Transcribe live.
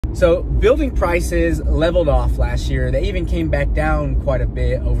So building prices leveled off last year. They even came back down quite a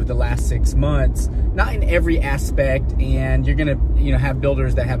bit over the last 6 months, not in every aspect. And you're gonna, have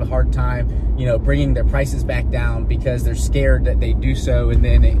builders that have a hard time, bringing their prices back down because they're scared that they do so and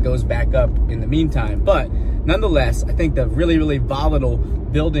then it goes back up in the meantime. But nonetheless, I think the really, really volatile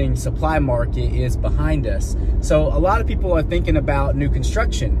building supply market is behind us. So a lot of people are thinking about new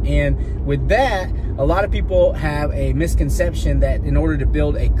construction. And with that, a lot of people have a misconception that in order to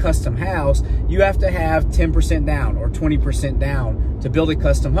build a custom house, you have to have 10% down or 20% down to build a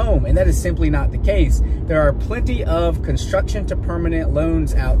custom home. And that is simply not the case. There are plenty of construction to permanent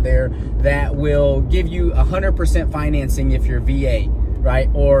loans out there that will give you 100% financing if you're VA, right?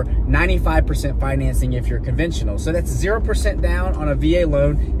 Or 95% financing if you're conventional. So that's 0% down on a VA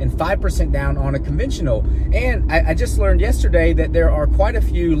loan and 5% down on a conventional. And I just learned yesterday that there are quite a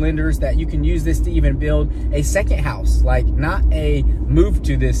few lenders that you can use this to even build a second house, like not a move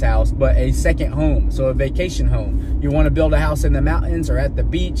to this house, but a second home. So a vacation home. You want to build a house in the mountains or at the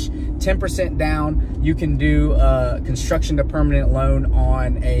beach, 10% down, you can do a construction to permanent loan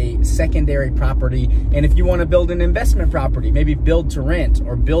on a secondary property. And if you want to build an investment property, maybe build to rent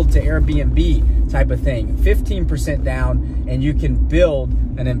or build to Airbnb type of thing, 15% down, and you can build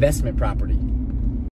an investment property.